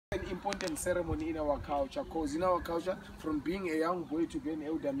important ceremony in our culture, because in our culture, from being a young boy to being an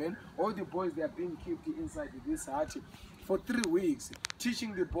elder man, all the boys, they are being kept inside this hut for 3 weeks,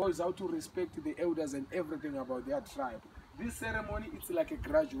 teaching the boys how to respect the elders and everything about their tribe. This ceremony, it's like a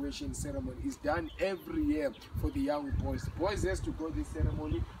graduation ceremony. It's done every year for the young boys. Boys has to go this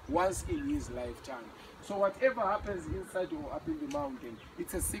ceremony once in his lifetime. So whatever happens inside or up in the mountain,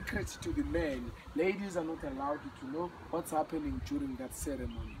 it's a secret to the men. Ladies are not allowed to know what's happening during that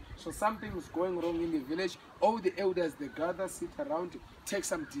ceremony. So something is going wrong in the village. All the elders, they gather, sit around, take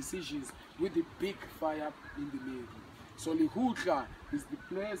some decisions with the big fire in the middle. So Lihutla is the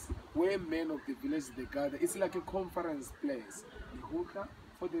place where men of the village, they gather. It's like a conference place. Lihutla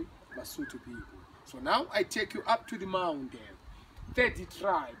for the Basotho people. So now I take you up to the mountain. 30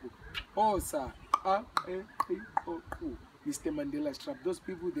 tribe. Osa, Mr. Mandela's tribe. Those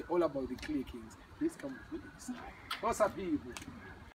people, they're all about the clickings. Please come with this. Osa people.